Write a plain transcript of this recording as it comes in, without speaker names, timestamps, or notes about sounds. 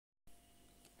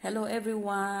Hello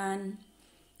everyone!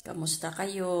 Kamusta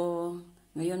kayo?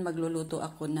 Ngayon magluluto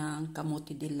ako ng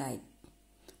kamote delight.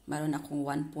 Meron akong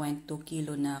 1.2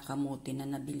 kilo na kamote na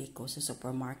nabili ko sa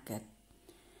supermarket.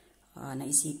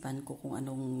 Naisipan ko kung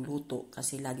anong luto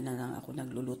kasi lagi na lang ako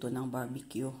nagluluto ng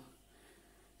barbecue.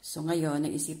 So ngayon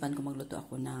naisipan ko magluto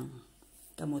ako ng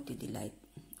kamote delight.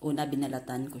 Una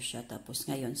binalatan ko siya tapos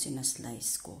ngayon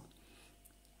sinaslice ko.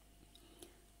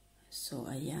 So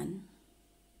ayan.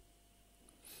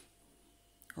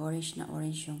 Orange na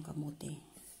orange yung kamote.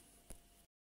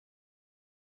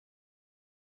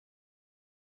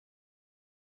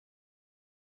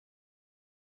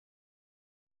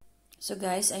 So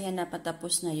guys, ayan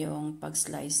napatapos na yung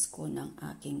pag-slice ko ng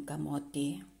aking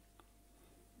kamote.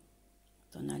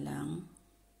 Ito na lang.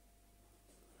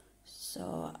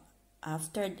 So,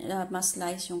 after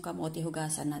ma-slice yung kamote,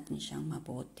 hugasan natin siyang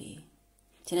mabuti.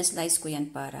 Sinaslice ko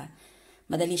yan para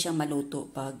madali siyang maluto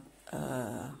pag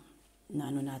na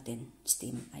ano natin,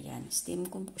 steam. Ayan, steam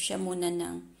ko siya muna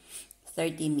ng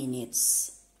 30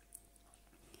 minutes.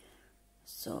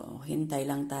 So, hintay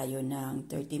lang tayo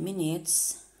ng 30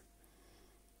 minutes.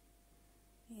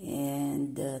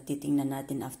 And titingnan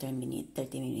natin after 30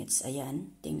 minutes.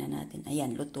 Ayan, tingnan natin.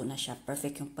 Ayan, luto na siya.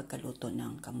 Perfect yung pagkaluto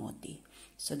ng kamote.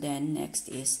 So, then,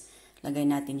 next is, lagay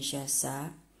natin siya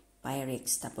sa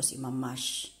Pyrex. Tapos,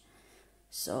 imamash.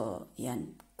 So,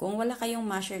 yan. Kung wala kayong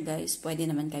masher, guys, pwede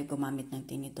naman kayo gumamit ng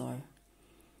tinidor.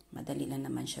 Madali lang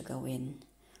naman siya gawin.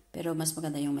 Pero, mas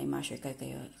maganda yung may masher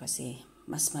kayo kasi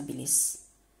mas mabilis.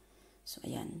 So,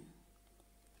 ayan.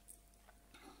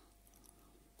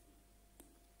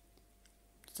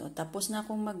 So, tapos na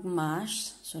akong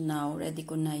mag-mash. So, now, ready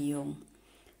ko na yung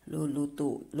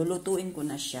lulutuin ko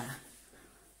na siya.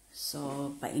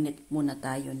 So, painit muna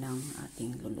tayo ng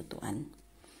ating lulutuan.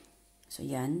 So,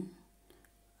 yan.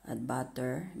 Add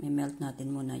butter. May-melt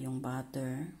natin muna yung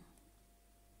butter.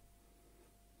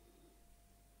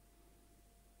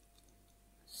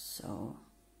 So,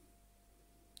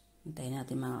 hintayin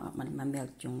natin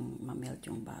ma-melt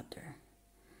yung butter.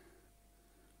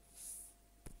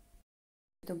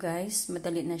 Ito guys,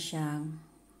 madali na siyang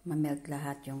ma-melt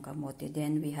lahat yung kamote.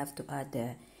 Then, we have to add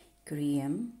the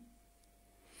cream.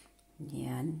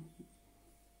 Yan.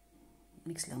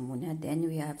 Mix lang muna. Then,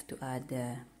 we have to add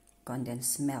the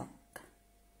condensed milk.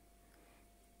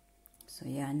 So,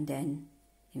 yan. Then,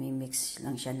 i-mix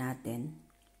lang siya natin.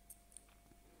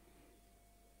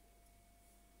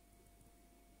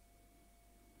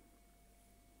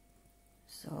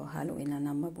 So, haluin lang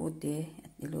na mabuti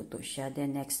at niluto siya.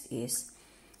 Then, next is,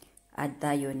 add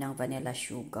tayo ng vanilla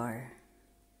sugar.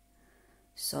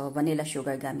 So, vanilla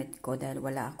sugar gamit ko dahil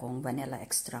wala akong vanilla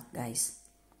extract, guys.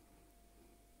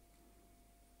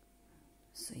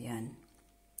 So, yan.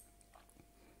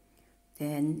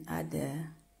 Then, add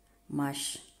the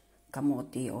mashed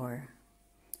kamote or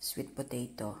sweet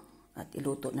potato. At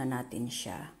iluto na natin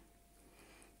siya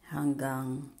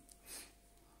hanggang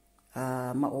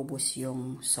maubos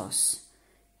yung sauce.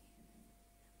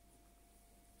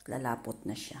 Lalapot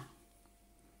na siya.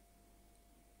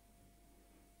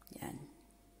 Yan.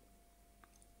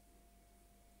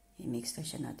 I-mix na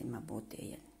siya natin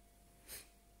mabuti. Yan.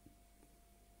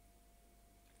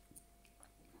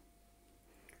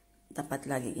 Dapat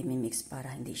lagi i-mix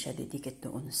para hindi siya didikit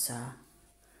doon sa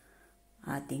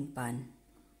ating pan.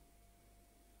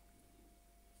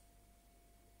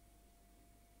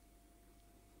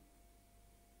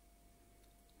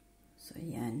 So,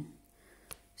 yan.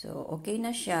 So, okay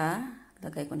na siya.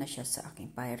 Lagay ko na siya sa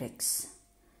aking Pyrex.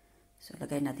 So,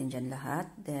 lagay natin dyan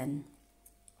lahat. Then,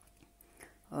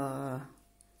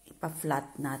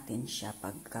 ipa-flat natin siya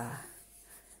pagka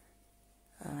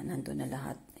nandun na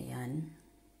lahat. Ayan.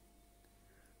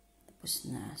 Tapos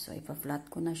na. So, ipa-flat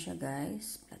ko na siya,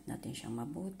 guys. Flat natin siyang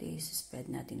mabuti.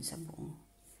 Spread natin sa buong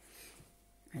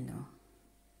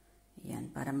ayan,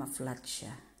 para ma-flat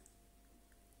siya.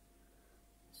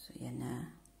 So, yan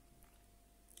na.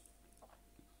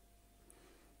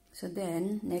 So,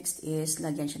 then, next is,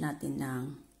 lagyan siya natin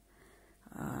ng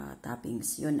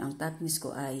toppings. Yun, ang toppings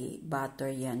ko ay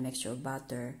butter yan. Mixture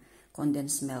butter,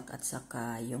 condensed milk, at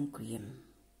saka yung cream.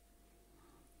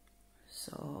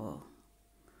 So,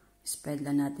 spread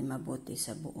lang natin mabuti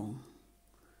sa buong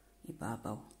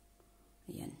ibabaw.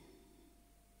 Ayan.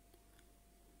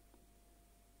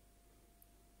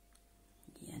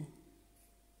 Ayan.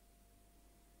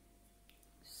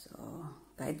 So,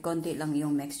 kahit konti lang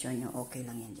yung mixture nyo, okay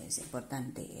lang yan, guys.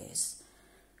 Importante is,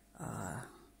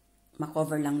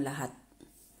 makover lang lahat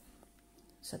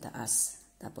sa taas.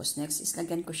 Tapos, next is,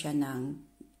 lagyan ko siya ng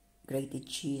grated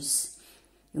cheese.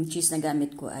 Yung cheese na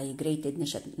gamit ko ay grated na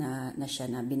siya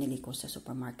na binili ko sa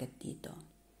supermarket dito.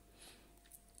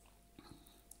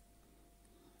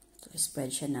 So,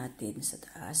 spread siya natin sa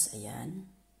taas. Ayan.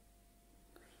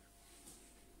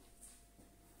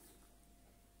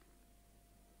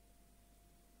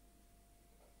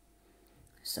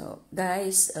 So,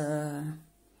 guys,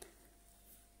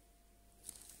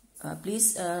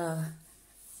 please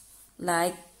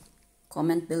like,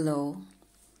 comment below.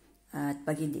 At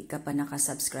pag hindi ka pa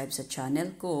nakasubscribe sa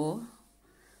channel ko,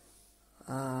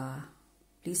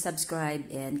 please subscribe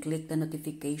and click the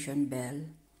notification bell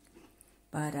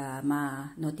para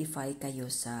ma-notify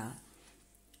kayo sa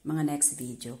mga next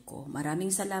video ko.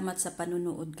 Maraming salamat sa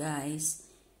panunood, guys.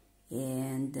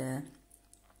 And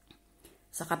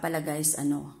saka pala, guys,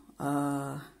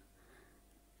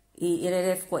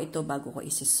 i-ref ko ito bago ko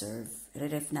isi-serve.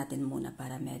 I-ref natin muna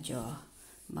para medyo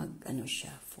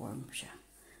form siya.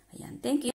 Ayan, thank you.